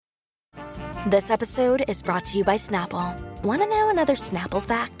This episode is brought to you by Snapple. Want to know another Snapple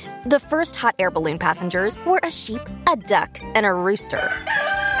fact? The first hot air balloon passengers were a sheep, a duck, and a rooster.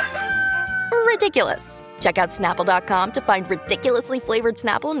 Ridiculous. Check out Snapple.com to find ridiculously flavored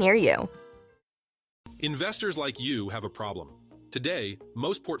Snapple near you. Investors like you have a problem. Today,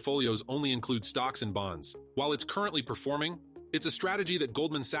 most portfolios only include stocks and bonds. While it's currently performing, it's a strategy that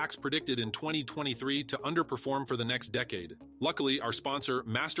Goldman Sachs predicted in 2023 to underperform for the next decade. Luckily, our sponsor,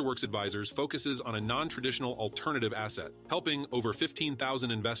 Masterworks Advisors, focuses on a non-traditional alternative asset, helping over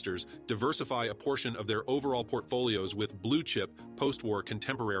 15,000 investors diversify a portion of their overall portfolios with blue-chip, post-war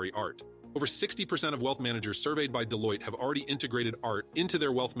contemporary art. Over 60% of wealth managers surveyed by Deloitte have already integrated art into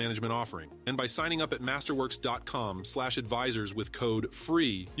their wealth management offering. And by signing up at masterworks.com/advisors with code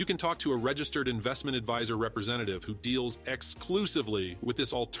FREE, you can talk to a registered investment advisor representative who deals exclusively with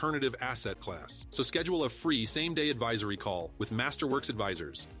this alternative asset class. So schedule a free same-day advisory call with Masterworks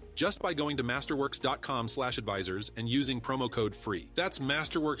Advisors just by going to masterworks.com/advisors and using promo code FREE. That's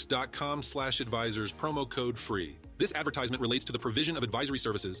masterworks.com/advisors, promo code FREE. This advertisement relates to the provision of advisory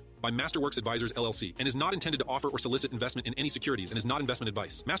services by Masterworks Advisors, LLC, and is not intended to offer or solicit investment in any securities and is not investment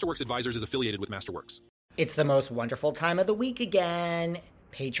advice. Masterworks Advisors is affiliated with Masterworks. It's the most wonderful time of the week again.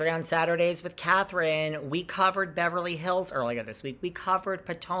 Patreon Saturdays with Catherine. We covered Beverly Hills earlier this week. We covered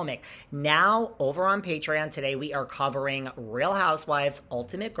Potomac. Now, over on Patreon today, we are covering Real Housewives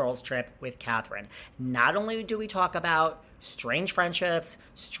Ultimate Girls Trip with Catherine. Not only do we talk about strange friendships,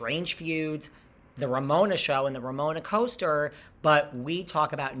 strange feuds, the Ramona show and the Ramona coaster, but we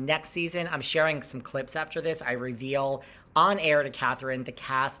talk about next season. I'm sharing some clips after this. I reveal on air to Catherine the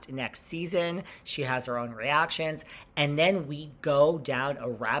cast next season. She has her own reactions. And then we go down a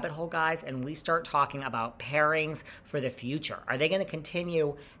rabbit hole, guys, and we start talking about pairings for the future. Are they going to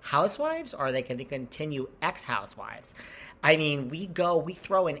continue Housewives or are they going to continue ex-Housewives? I mean, we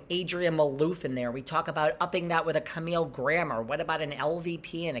throw an Adrienne Maloof in there. We talk about upping that with a Camille Grammer. What about an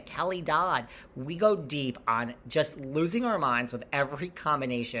LVP and a Kelly Dodd? We go deep on just losing our minds with every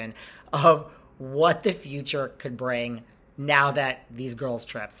combination of what the future could bring now that these girls'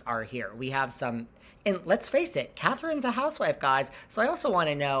 trips are here. We have some, and let's face it, Catherine's a housewife, guys. So I also want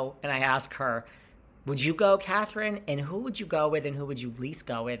to know, and I ask her, would you go, Catherine? And who would you go with and who would you least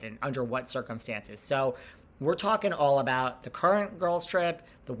go with and under what circumstances? So we're talking all about the current girls' trip,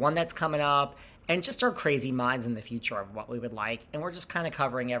 the one that's coming up, and just our crazy minds in the future of what we would like. And we're just kind of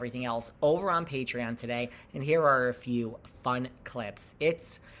covering everything else over on Patreon today. And here are a few fun clips.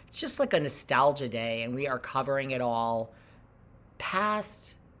 It's just like a nostalgia day, and we are covering it all,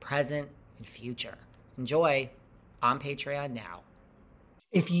 past, present, and future. Enjoy on Patreon now.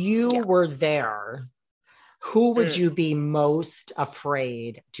 If you were there, who would you be most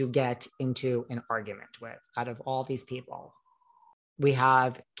afraid to get into an argument with out of all these people? We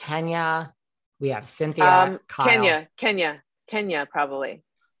have Kenya, we have Cynthia, Kyle. Kenya, probably.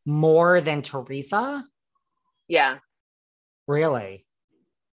 More than Teresa? Yeah. Really?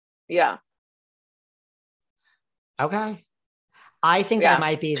 Yeah. Okay. I think I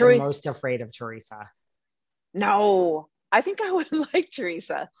might be the most afraid of Teresa. No, I think I would like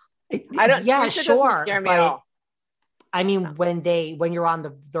Teresa. I don't. Yeah, Teresa sure. Doesn't scare me at all. I mean, when you're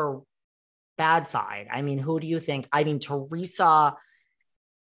on their bad side, I mean, who do you think? I mean, Teresa's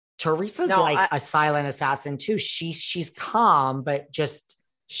a silent assassin too. She's calm, but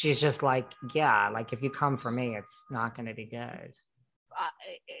she's just like, yeah, like if you come for me, it's not going to be good.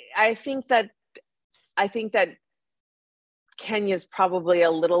 I think that Kenya's probably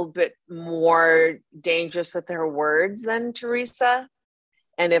a little bit more dangerous with her words than Teresa.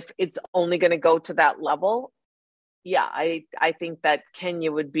 And if it's only going to go to that level, yeah, I think that Kenya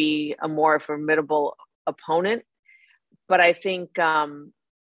would be a more formidable opponent. But I think, I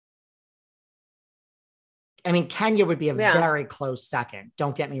mean, Kenya would be a very close second.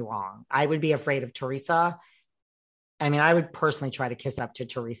 Don't get me wrong. I would be afraid of Teresa. I mean, I would personally try to kiss up to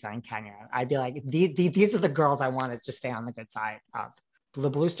Teresa and Kenya. I'd be like, these are the girls I want to just stay on the good side of. The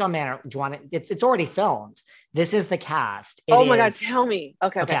Bluestone Manor, do you want it? It's already filmed. This is the cast. Oh my God, tell me.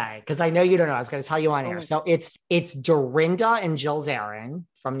 Okay. Because I know you don't know. I was going to tell you on air. So it's Dorinda and Jill Zarin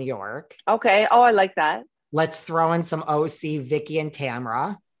from New York. Okay. Oh, I like that. Let's throw in some OC, Vicky and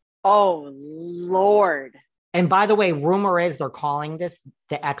Tamra. Oh, Lord. And by the way, rumor is they're calling this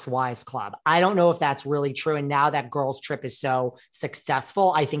the Ex-Wives Club. I don't know if that's really true. And now that Girls Trip is so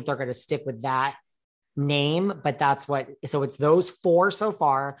successful, I think they're going to stick with that name, but so it's those four so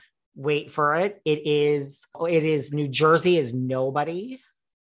far. Wait for it. It is New Jersey is nobody.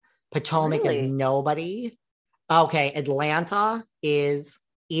 Potomac is nobody. Okay. Atlanta is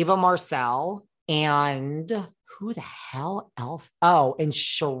Eva Marcel. And who the hell else? Oh, and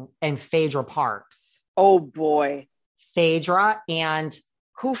Phaedra Parks. Oh boy. Phaedra and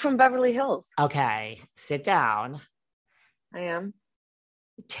who from Beverly Hills? Okay, sit down. I am.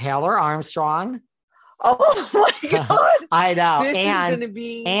 Taylor Armstrong. Oh my God. I know. This is going to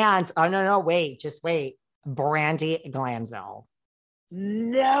be. And, oh, no, wait, just wait. Brandy Glanville.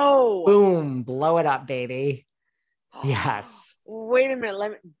 No. Boom, blow it up, baby. Yes. Wait a minute.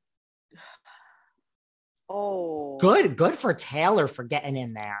 Let me. Oh. Good for Taylor for getting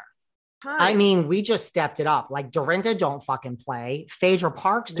in there. Hi. I mean, we just stepped it up. Like Dorinda don't fucking play. Phaedra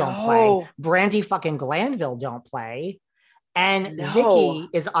Parks don't play. Brandy fucking Glanville don't play. And Vicky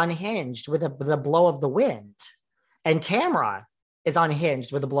is unhinged with the blow of the wind. And Tamra is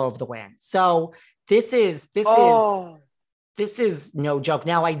unhinged with the blow of the wind. So this is no joke.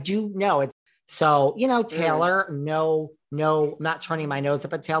 Now I do know it's so, Taylor, no, I'm not turning my nose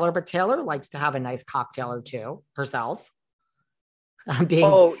up at Taylor, but Taylor likes to have a nice cocktail or two herself. I'm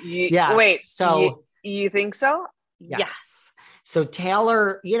being, yes. Wait, so you think so? Yes. So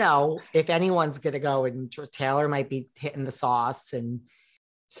Taylor, if anyone's going to go, and Taylor might be hitting the sauce. And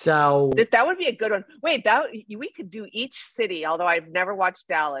so that would be a good one. Wait, we could do each city, although I've never watched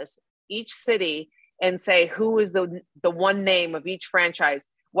Dallas, each city and say who is the one name of each franchise,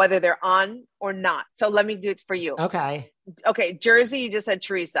 whether they're on or not. So let me do it for you. Okay. Jersey, you just said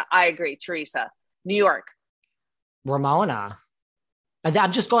Teresa. I agree. Teresa. New York. Ramona.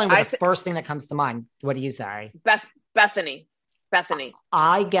 I'm just going with the first thing that comes to mind. What do you say? Bethany.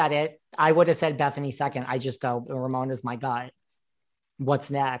 I get it. I would have said Bethany second. I just go, Ramona's my gut.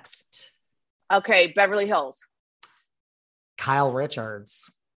 What's next? Okay, Beverly Hills. Kyle Richards.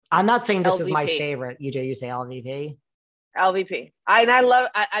 I'm not saying this LVP. Is my favorite. You say LVP? LVP.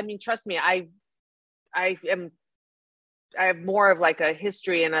 I mean, trust me, I have more of like a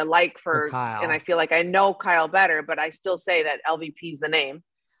history and a like for Kyle. And I feel like I know Kyle better, but I still say that LVP is the name.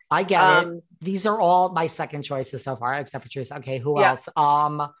 I get it. These are all my second choices so far, except for Teresa. Okay, who else?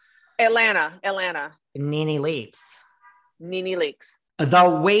 Atlanta. Nene Leakes.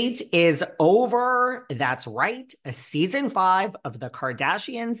 The wait is over. That's right. Season 5 of The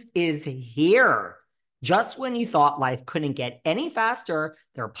Kardashians is here. Just when you thought life couldn't get any faster,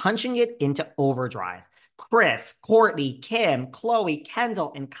 they're punching it into overdrive. Kris, Kourtney, Kim, Khloe,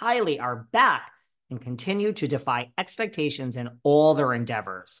 Kendall, and Kylie are back and continue to defy expectations in all their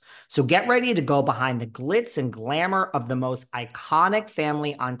endeavors. So get ready to go behind the glitz and glamour of the most iconic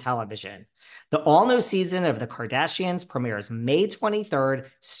family on television. The all-new season of The Kardashians premieres May 23rd,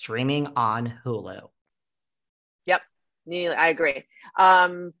 streaming on Hulu. Yep, I agree.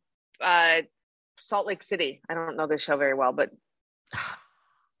 Salt Lake City. I don't know this show very well, but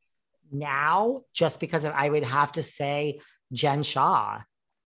now, just because I would have to say Jen Shah.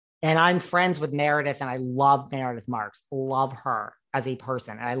 And I'm friends with Meredith, and I love Meredith Marks. Love her as a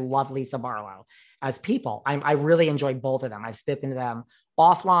person. And I love Lisa Barlow as people. I really enjoy both of them. I've spoken to them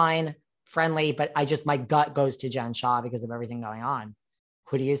offline, friendly, but my gut goes to Jen Shah because of everything going on.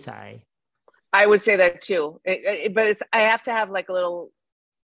 Who do you say? I would say that too. But I have to have like a little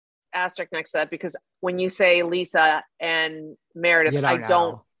asterisk next to that, because when you say Lisa and Meredith,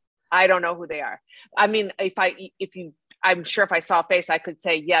 I don't know who they are. I mean, I'm sure if I saw a face, I could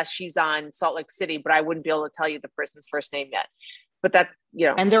say, yes, she's on Salt Lake City, but I wouldn't be able to tell you the person's first name yet. But that,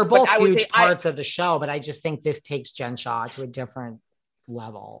 and they're both huge parts of the show, but I just think this takes Jen Shah to a different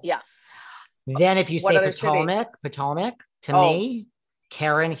level. Yeah. Then if you say Potomac, to me,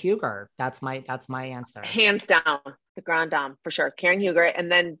 Karen Huger. That's my answer. Hands down, the Grand Dame for sure. Karen Huger.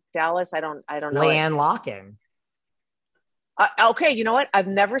 And then Dallas, I don't know. Leanne Locken. Okay, you know what? I've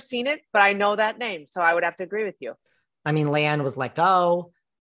never seen it, but I know that name. So I would have to agree with you. I mean, Leanne was let go,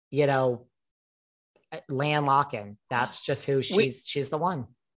 Leanne Locken. That's just who she's the one.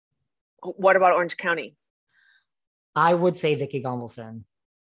 What about Orange County? I would say Vicki Gunvalson.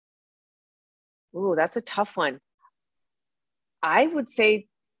 Ooh, that's a tough one. I would say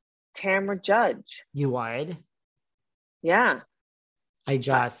Tamra Judge. You would? Yeah.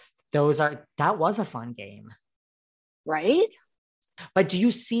 That was a fun game. Right? But do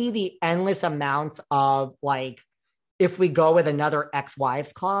you see the endless amounts of like, if we go with another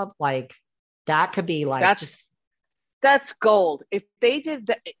ex-wives club, like that could be like that's gold. If they did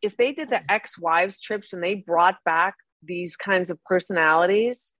the ex-wives trips and they brought back these kinds of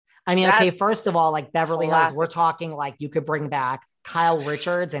personalities. I mean, okay, first of all, like Beverly Hills, we're talking like you could bring back Kyle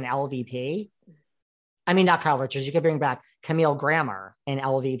Richards and LVP. I mean, not Kyle Richards. You could bring back Camille Grammer and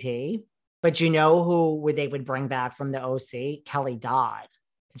LVP. But you know who they would bring back from the OC? Kelly Dodd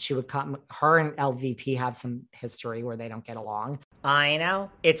she would come, her and LVP have some history where they don't get along. I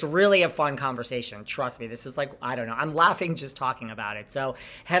know. It's really a fun conversation. Trust me. This is like, I don't know. I'm laughing just talking about it. So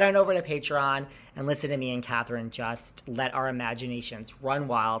head on over to Patreon and listen to me and Catherine just let our imaginations run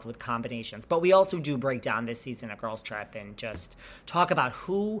wild with combinations. But we also do break down this season of Girls Trip and just talk about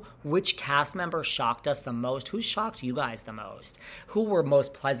which cast member shocked us the most, who shocked you guys the most, who we're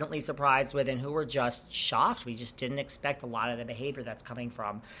most pleasantly surprised with, and who were just shocked. We just didn't expect a lot of the behavior that's coming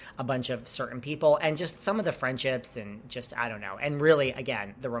from a bunch of certain people, and just some of the friendships, and just, I don't know. And really,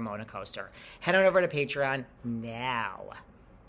 again, the Ramona coaster. Head on over to Patreon now.